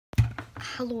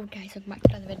Hello guys, welcome back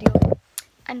to another video.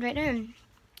 And right now,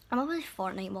 I'm over this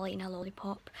Fortnite while eating a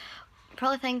lollipop. You're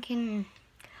probably thinking,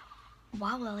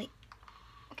 wow Lily,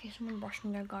 okay, someone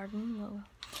brushing their garden. Whoa.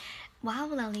 Wow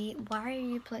Lily, why are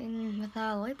you playing with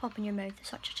a lollipop in your mouth? It's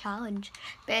such a challenge.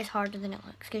 But it's harder than it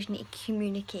looks because you need to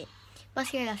communicate.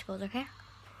 Let's see how this goes, okay?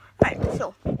 Right,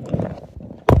 so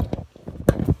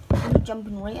I'm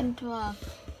jumping right into a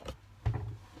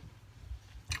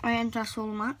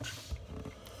solo match.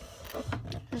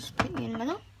 Just put me in the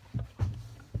middle.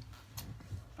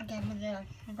 Again with the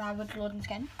rabbit loading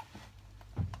skin.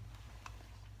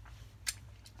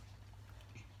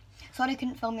 Sorry I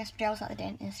couldn't film yesterday, I was at the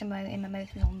dentist and my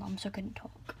mouth was all numb so I couldn't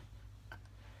talk.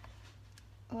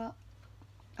 Well,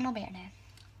 I'm all better now.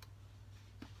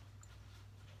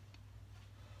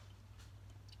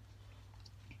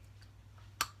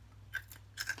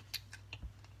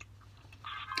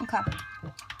 Okay.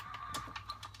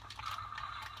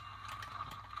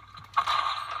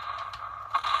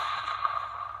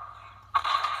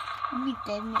 We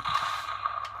did it.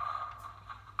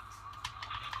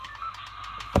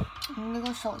 I'm gonna go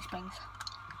to Salty Springs.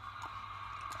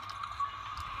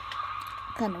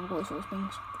 Can't never go to Salty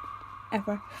Springs.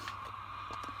 Ever.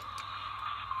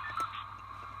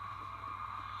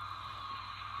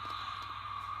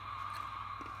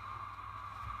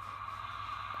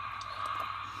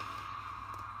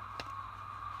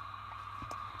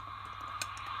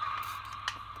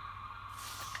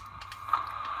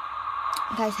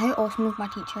 Guys, how awesome is my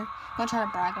teacher? I'm not trying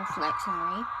to brag or flex in a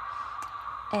way.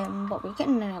 But we're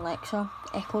getting an Alexa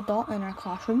Echo Dot in our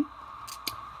classroom.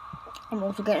 I'm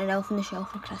also getting an Elf on the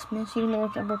Shelf for Christmas, even though we're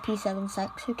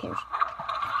P76, who cares?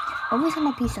 Always have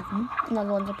my P7, and the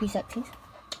other ones are P6s.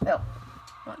 Well,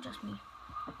 not just me.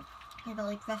 There are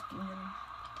like 15 of them.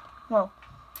 Well,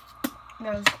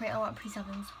 there's quite a lot of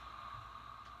P7s.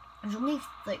 There's only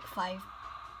like 5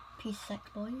 P6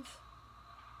 boys.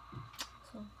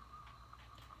 So,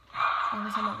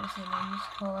 obviously I'm not going to say names,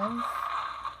 because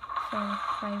for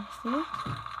privacy.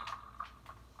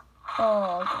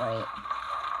 Oh, great.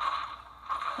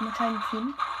 I'm gonna try and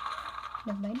team.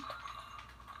 Never mind.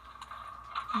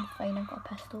 I'm fine, I've got a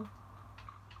pistol.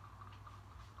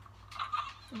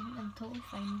 I'm totally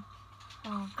fine.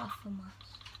 Oh, I've got a full mask.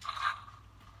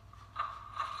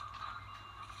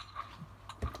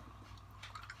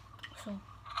 So,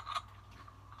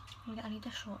 I need a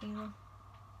shotty though.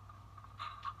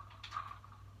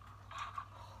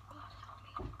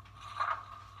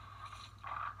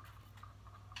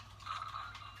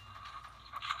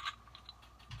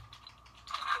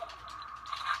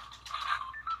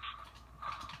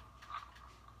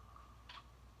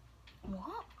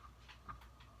 What?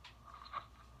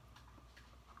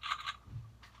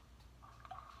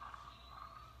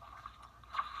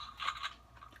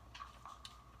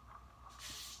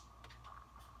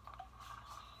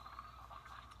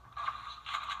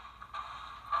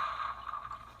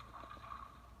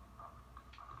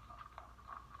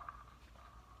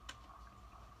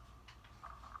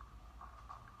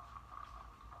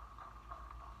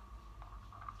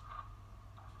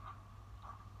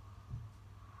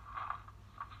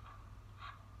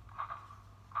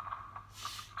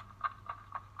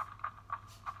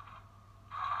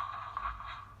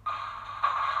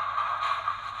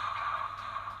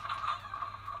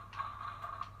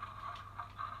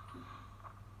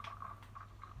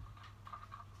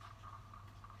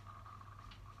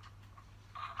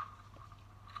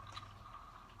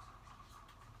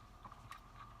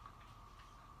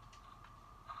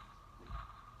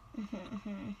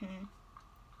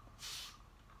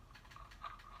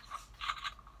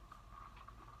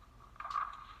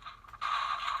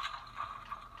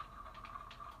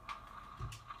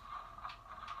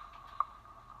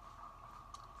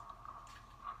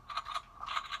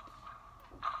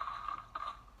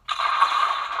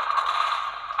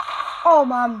 Oh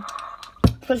man,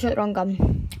 put it wrong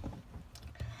gun.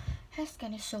 His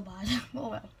skin is so bad. Oh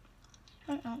well,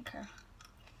 I don't care.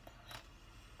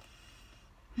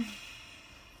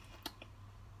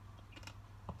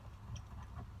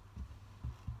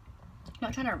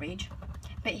 Not trying to rage,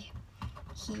 but he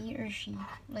or she,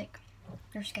 like,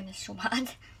 their skin is so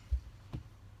bad.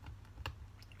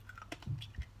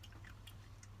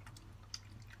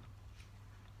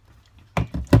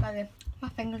 By the way, my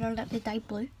fingers are literally dyed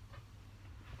blue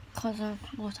because of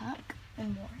low tack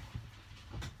and water.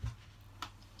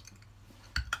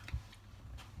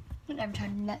 Don't ever try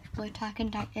to mix blue tack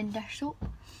and dish soap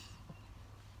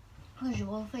because you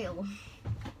will fail.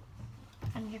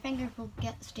 And your fingers will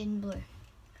get stained blue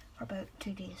for about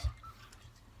 2 days.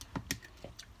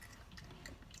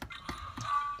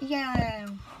 Yeah.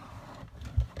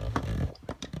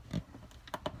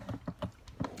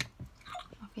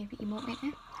 favourite emote right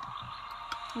now.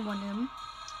 Or one of them.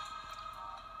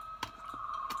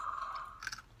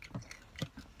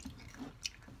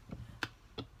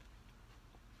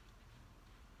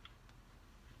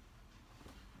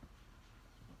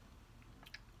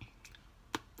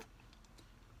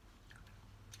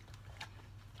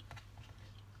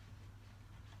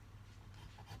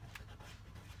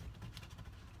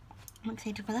 I'm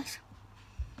excited for this.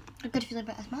 A good feeling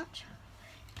about this match.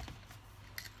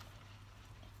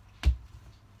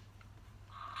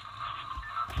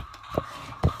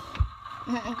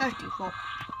 It goes default.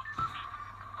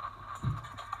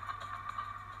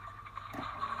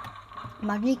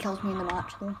 Imagine he kills me in the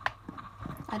match though.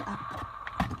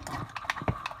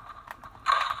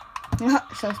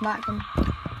 So smacked him.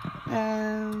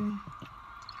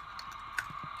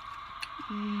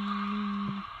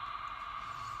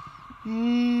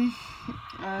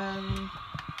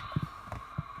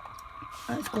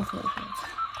 Let's go for it.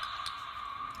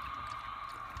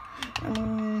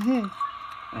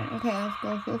 Right, okay, let's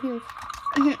go for the fields.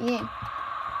 Yeah.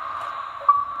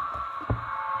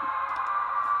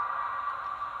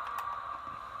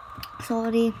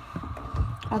 Sorry,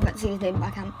 I'll get to say his name, but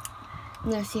I can't.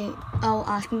 I'm gonna say I'll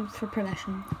ask him for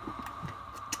permission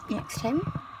next time.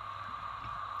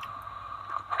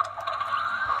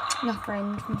 My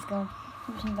friend from school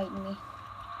was inviting me.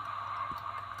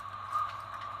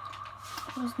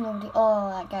 There's nobody. Oh,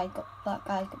 that guy's got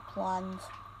plans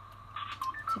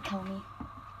to kill me,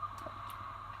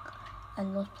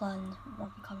 and those plans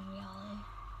were becoming reality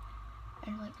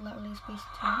in like literally the space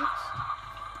of 2 minutes.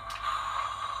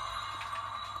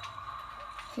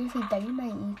 Seriously,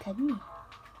 dynamite? Are you kidding me?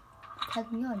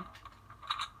 Kidding me on?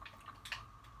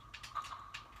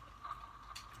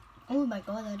 Oh my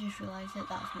god! I just realised that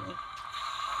that's me.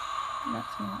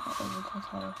 That's not old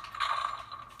at all.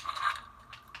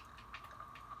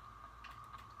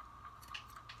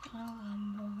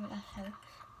 Over this house.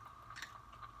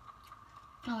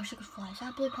 Oh, she could fly. Is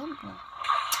that blue pump? No.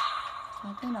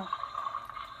 I don't know.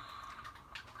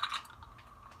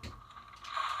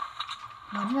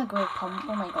 Imagine a grey pump.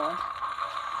 Oh my god.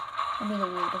 That'd be the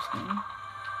weirdest name.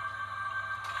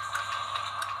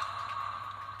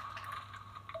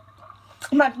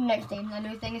 Imagine next time the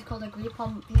new thing is called a grey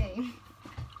pump. Yay.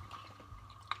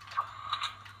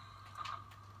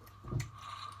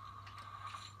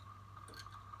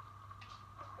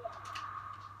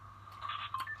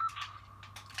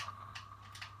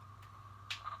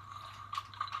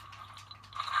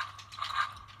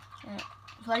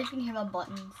 So I just can hear my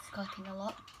buttons clicking a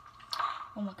lot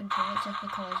on my controller, just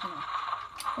because, you know,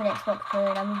 the Xbox player,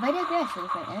 and I'm very aggressive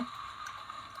right now.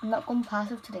 I'm not going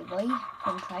passive today, boy.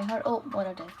 I'm try hard. Oh, what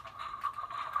I do?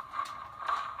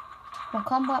 My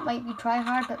combat might be try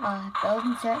hard, but my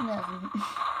building certainly isn't.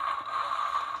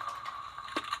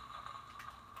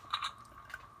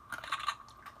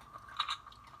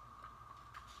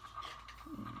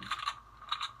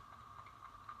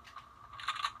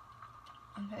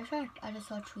 I'm pretty sure I just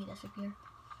saw a tree disappear.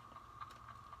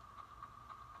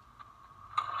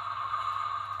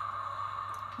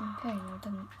 Okay, no, it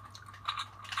didn't.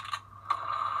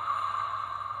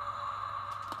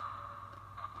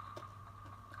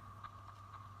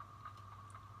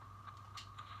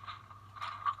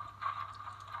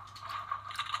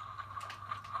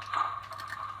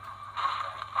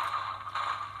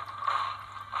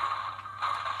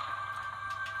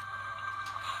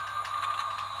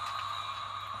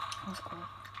 Let's go.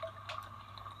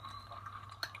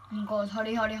 Oh god,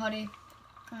 hurry, hurry, hurry.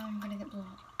 I'm gonna get blown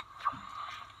up.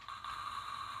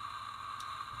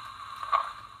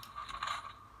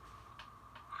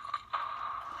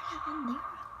 What happened there?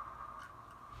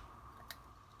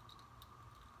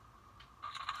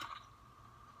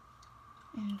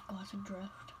 Oh god, it's a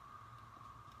drift.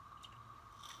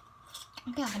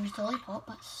 Okay, I can just totally pop,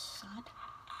 that's sad.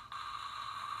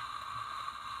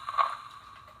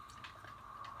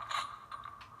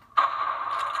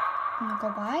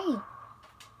 Goodbye.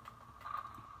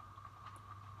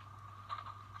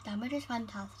 Damage is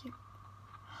fantastic.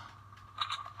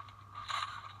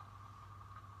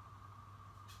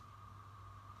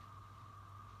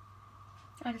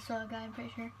 I just saw a guy, I'm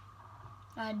pretty sure.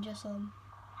 I just saw him.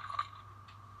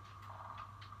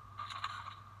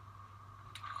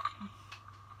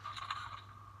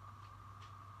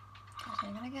 That's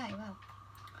not a guy, wow.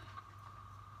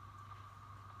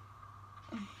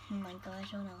 Oh my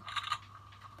gosh, oh no.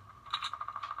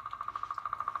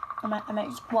 I might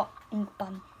just walk in the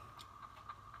bun.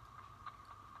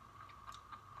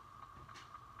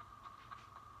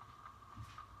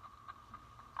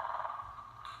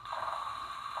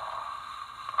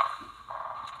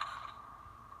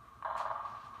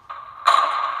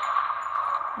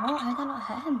 What? How did I not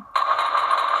hit him?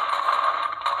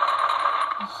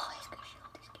 Oh, he's got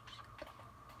shield, he's got shield.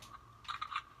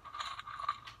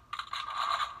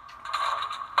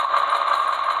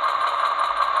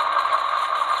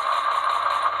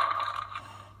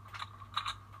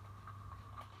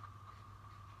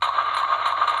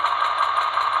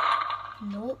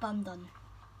 Nope, I'm done.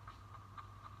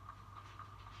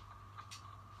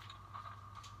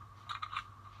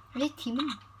 Are they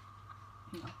teaming?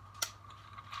 No.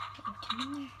 They're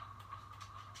teaming there.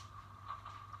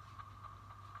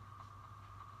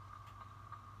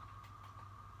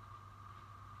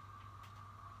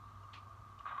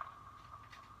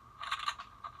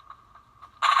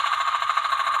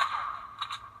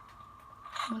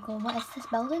 Oh my god, what is this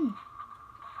building?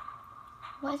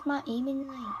 What is my aiming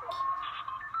like?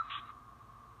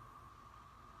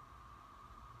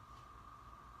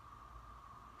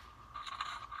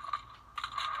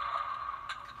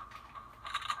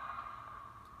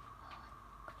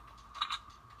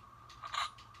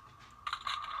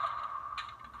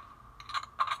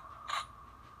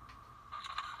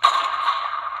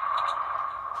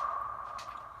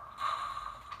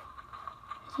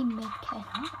 Is he mid-kitting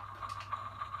up?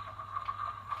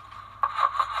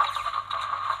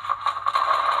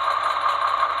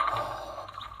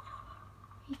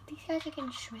 These guys are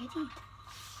getting shredded.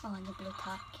 Oh, and the blue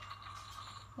tack.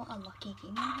 What a lucky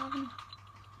game I'm having.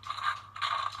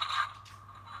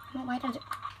 Not why did it?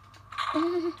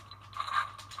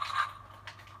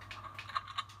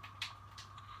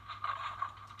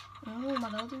 Oh, my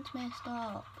building's messed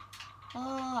up.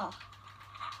 Oh.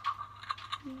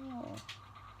 No.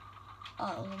 Oh,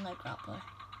 it was on my grappler.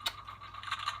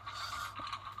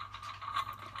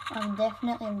 I'm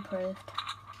definitely improved.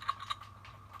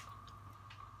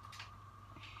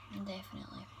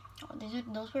 Definitely. Oh,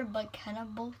 those were like kind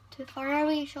of both too far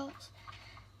away shots.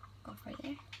 Go right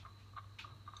there.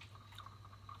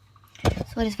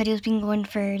 So this video's been going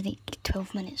for like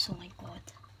 12 minutes. Oh my god.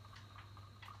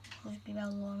 This will be a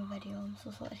long video. I'm so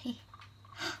sorry.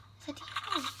 It's a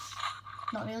default.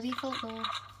 Not real default though.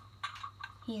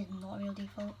 He is not real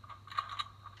default.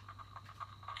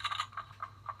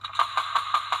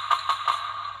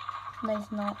 No,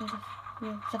 he's not. He's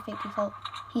a fake default.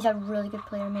 He's a really good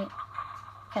player, mate.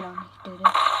 Hit on me, dude.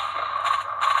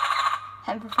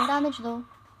 Hit him for 4 damage though.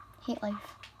 Hate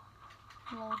life.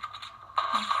 Lol.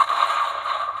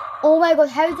 Oh my god,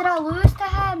 how did I lose to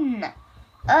him?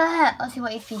 Let's see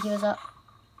what HP he was at.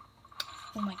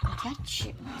 Oh my god, that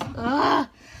shit. I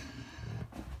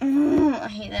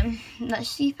hate them. Let's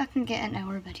see if I can get an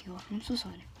hour video. I'm so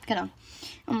sorry. Get on.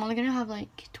 I'm only gonna have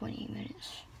like 20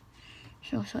 minutes.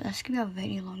 So this could be a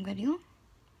very long video.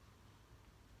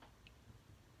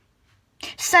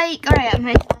 Psych! Alright, I'm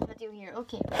ending this video here.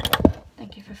 Okay.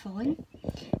 Thank you for following.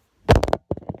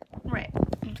 Right,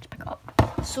 let's pick up.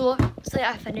 So obviously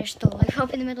I finished the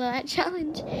lollipop in the middle of that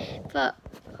challenge. But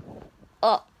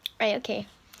right, okay.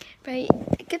 Right,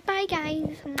 goodbye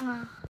guys. Mwah.